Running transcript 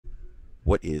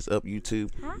What is up,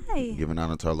 YouTube? Hi. Giving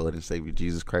honor to our Lord and Savior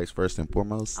Jesus Christ first and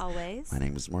foremost. Always. My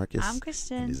name is Marcus. I'm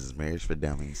Christian. And this is Marriage for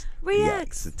Dummies.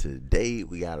 Reacts. And today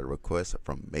we got a request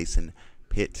from Mason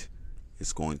Pitt.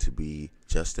 It's going to be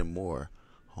Justin Moore,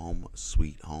 Home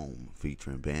Sweet Home,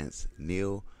 featuring Vince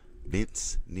Neil.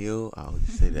 I'll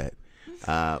say that.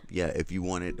 If you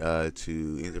wanted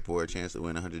to enter for a chance to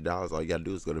win $100, all you gotta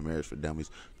do is go to Marriage for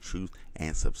Dummies Truth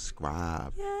and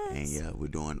subscribe. Yes. And yeah, we're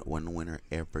doing one winner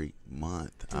every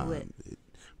month. Do it.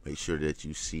 Make sure that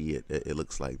you see it. It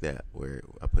looks like that, where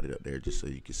I put it up there just so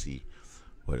you can see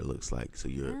what it looks like. So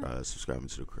you're subscribing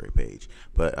to the correct page.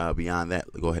 But beyond that,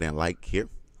 go ahead and like here.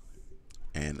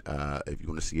 And if you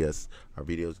want to see our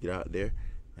videos, get out there.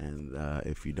 And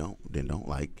if you don't, then don't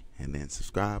like, and then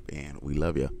subscribe, and we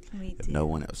love you. Me If too. no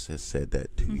one else has said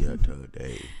that to you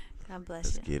today, God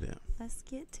bless let's you. get it. Let's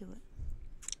get to it.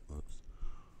 Whoops.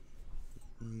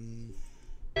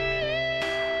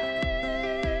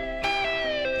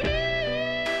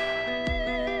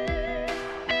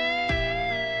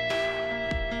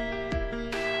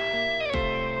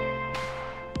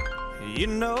 You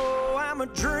know I'm a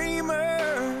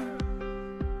dreamer,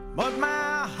 but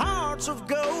my heart's of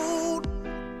gold.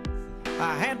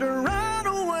 I had to run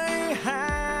away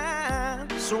high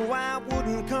so I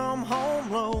wouldn't come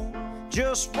home low.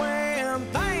 Just when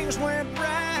things went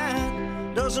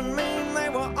right doesn't mean they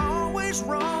were always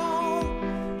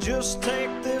wrong. Just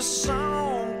take this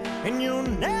song and you'll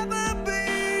never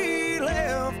be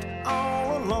left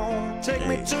all alone. Take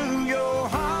me to your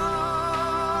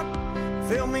heart,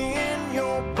 fill me in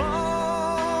your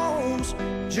bones.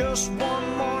 Just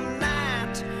one more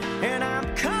night and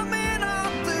I'm coming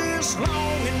up this long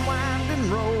and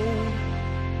winding road.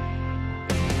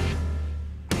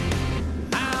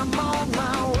 I'm on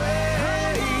my way,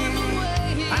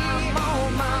 I'm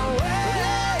on my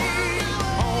way,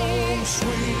 home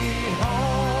sweet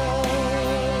home.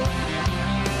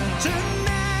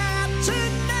 Tonight,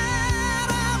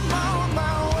 I'm on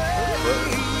my way,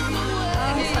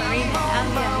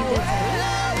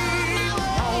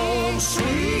 home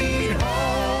sweet home.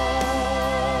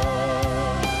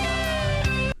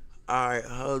 Alright,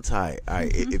 hold tight.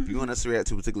 Alright, if you want us to react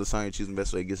to a particular song you're choosing, the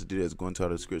best way to get us to do that is going to our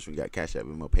description. We got Cash App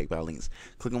and more PayPal links.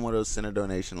 Click on one of those, send a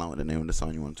donation along with the name of the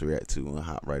song you want to react to, and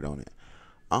hop right on it.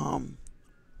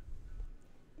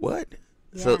 What?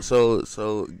 Yeah.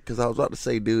 So, because I was about to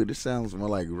say, dude, this sounds more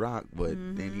like rock, but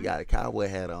then you got a cowboy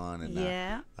hat on, and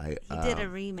Yeah. like He did a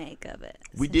remake of it.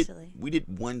 we did essentially.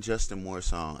 one Justin Moore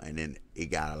song, and then it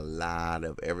got a lot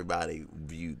of everybody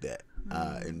viewed that.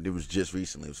 And it was just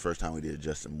recently. It was the first time we did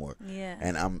Justin Moore. Yeah.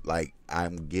 And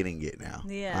I'm getting it now.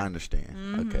 Yeah. I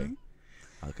understand.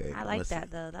 Okay. I like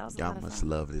that though. That was a Y'all lot of must fun.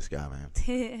 love this guy, man.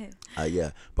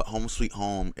 I'm But Home Sweet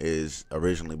Home is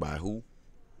originally by who?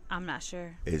 not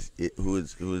sure. Who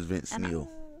is Vince And Neil?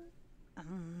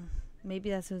 Maybe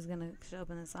that's who's gonna show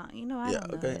up in the song. You know, I Yeah.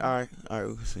 don't know. Okay. him. All right.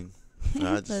 We can sing.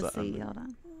 Let's see. Hold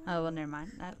on. Oh well, never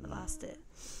mind. I lost it.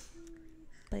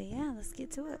 But yeah, let's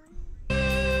get to it.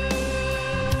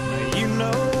 You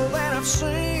know that I've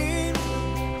seen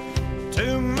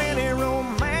too many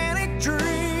romantic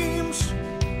dreams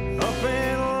up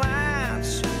in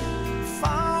lights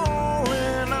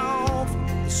falling off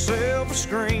the silver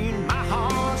screen. My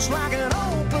heart's like an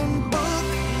open book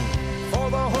for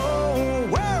the whole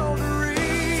world to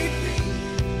read.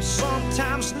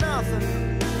 Sometimes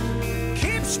nothing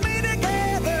keeps me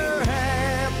together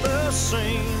at the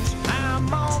seams.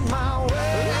 I'm on my way.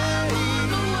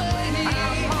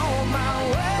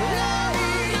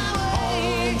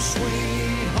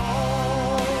 Sweet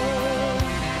home.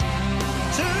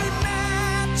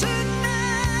 Tonight,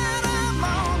 I'm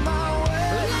on my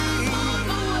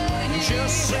way.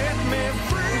 Just set me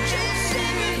free.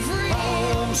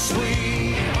 Home,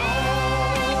 sweet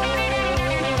home.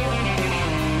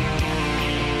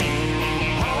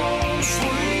 Home,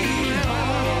 sweet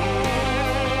home.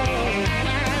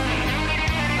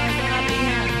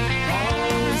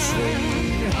 Home,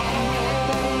 sweet home.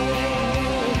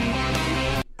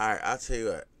 Alright, I'll tell you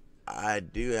what. I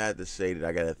do have to say that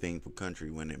I got a thing for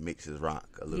country when it mixes rock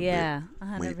a little Yeah,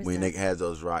 bit. 100%. When it has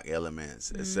those rock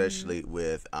elements, especially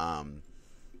with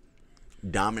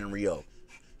Diamond Rio.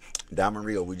 Diamond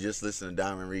Rio, we just listened to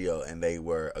Diamond Rio, and they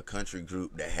were a country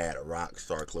group that had a rock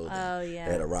star clothing. Oh, yeah.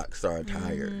 They had a rock star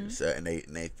attire, so, and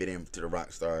they fit into the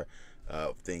rock star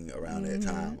thing around that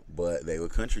time. But they were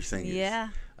country singers. Yeah.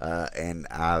 And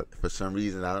I, for some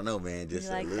reason, I don't know, man, just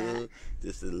like a little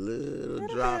Little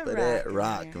drop bit of of that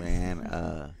rock rock, in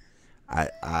man.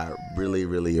 I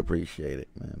really appreciate it,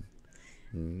 man.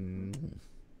 You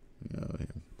know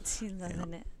him. She's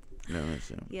loving it. You know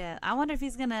him. Yeah, I wonder if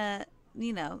he's gonna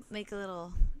you know, make a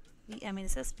little. I mean,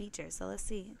 it says feature, so let's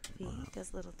see if he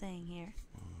does a little thing here.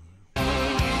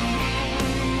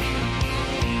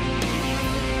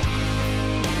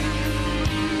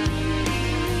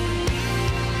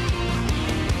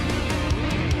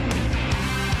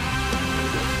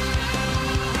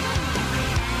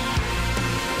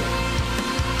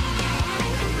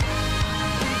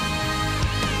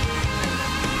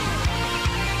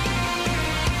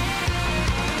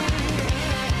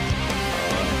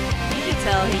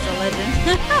 Tell he's a legend.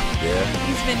 Yeah.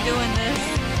 He's been doing this.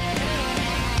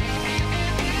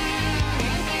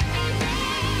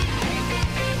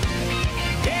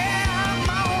 Yeah, I'm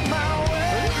on my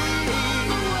way.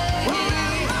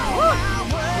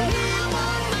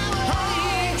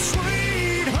 Home,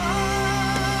 sweet home.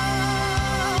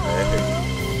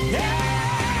 Yeah,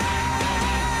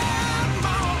 I'm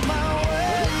on my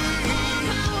way.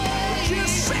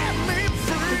 Just set me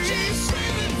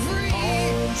free.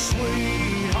 Home,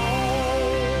 sweet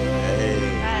home.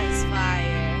 That is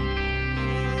fire.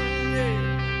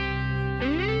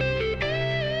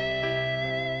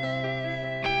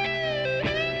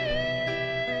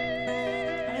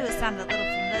 I knew it sounded a little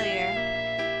familiar.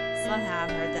 Somehow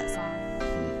I've heard that song.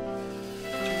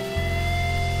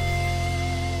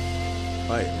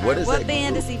 Right. What is What that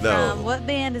band group? is he No. from? What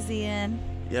band is he in?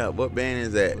 Yeah, what band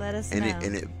is that? Let us and know.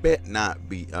 It bet not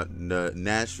be the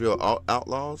Nashville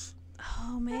Outlaws.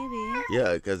 Oh, maybe.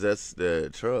 Yeah, because that's the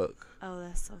truck. Oh,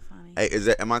 that's so funny. Hey,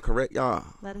 am I correct, y'all?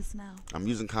 Let us know. I'm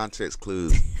using context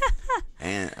clues,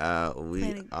 and we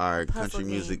Playing are puzzle country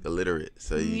game. music illiterate,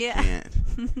 so you Yeah. can't.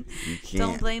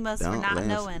 Don't blame us for don't not blame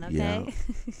us. knowing, Yeah. okay?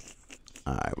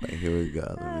 All right, here we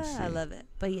go. Let me see. I love it.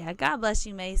 But yeah, God bless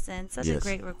you, Mason. Such a Yes.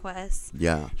 great request.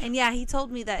 Yeah. And yeah, he told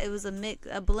me that it was a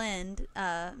blend,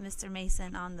 Mr.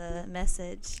 Mason, on the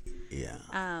message.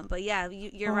 Yeah. But yeah,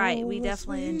 you're right. We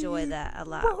definitely enjoy that a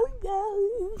lot.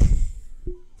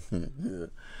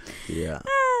 Yeah.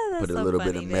 Ah, that's Put a so little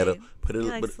funny, bit of metal. babe. Put a He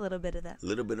little likes bit. a little bit of that.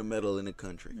 Little bit of metal in the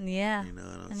country. Yeah. You know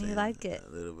what I'm And saying? you like it.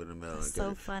 A little bit of metal. That's in the so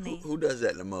country. funny. Who does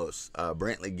that the most?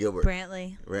 Brantley Gilbert.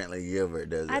 Brantley. Brantley Gilbert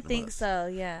does it I the think most. so,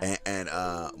 yeah. And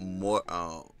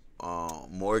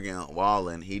Morgan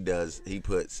Wallen, he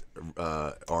puts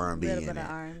R&B Little in bit it. of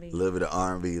R&B. A little bit of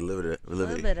R&B, a little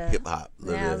bit of hip hop.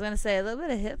 Yeah, I was going to say a little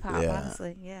bit of hip hop, Yeah.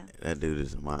 honestly. Yeah. That dude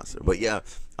is a monster. But yeah,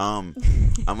 I'm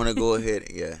gonna go ahead.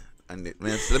 Yeah,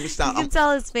 man. So let me stop. You can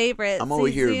tell his favorite. I'm over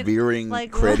here veering like,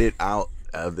 credit out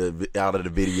of the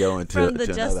video into from the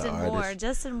to Justin another Moore. artist.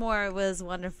 Justin Moore was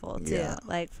wonderful too. Yeah.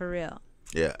 Like for real.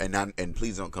 Yeah, and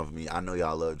please don't come for me. I know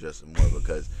y'all love Justin Moore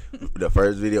because the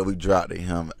first video we dropped to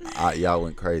him, y'all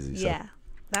went crazy. So. Yeah,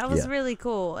 that was Yeah. really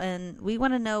cool, and we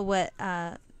want to know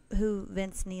who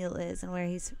Vince Neil is and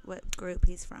what group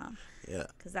he's from. Yeah.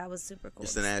 Because that was super cool.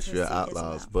 It's the to Nashville see his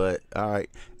Outlaws. mouth. But all right,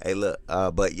 hey, look,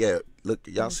 but yeah, look,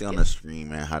 y'all see on the screen,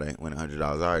 man, how they win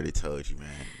 $100. I already told you, man.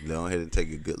 Go ahead and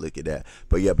take a good look at that.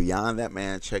 But yeah, beyond that,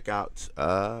 man, check out, you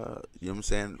know what I'm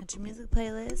saying? Country music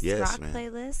playlist, Yes, rock man.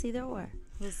 playlist, either or.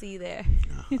 We'll see you there.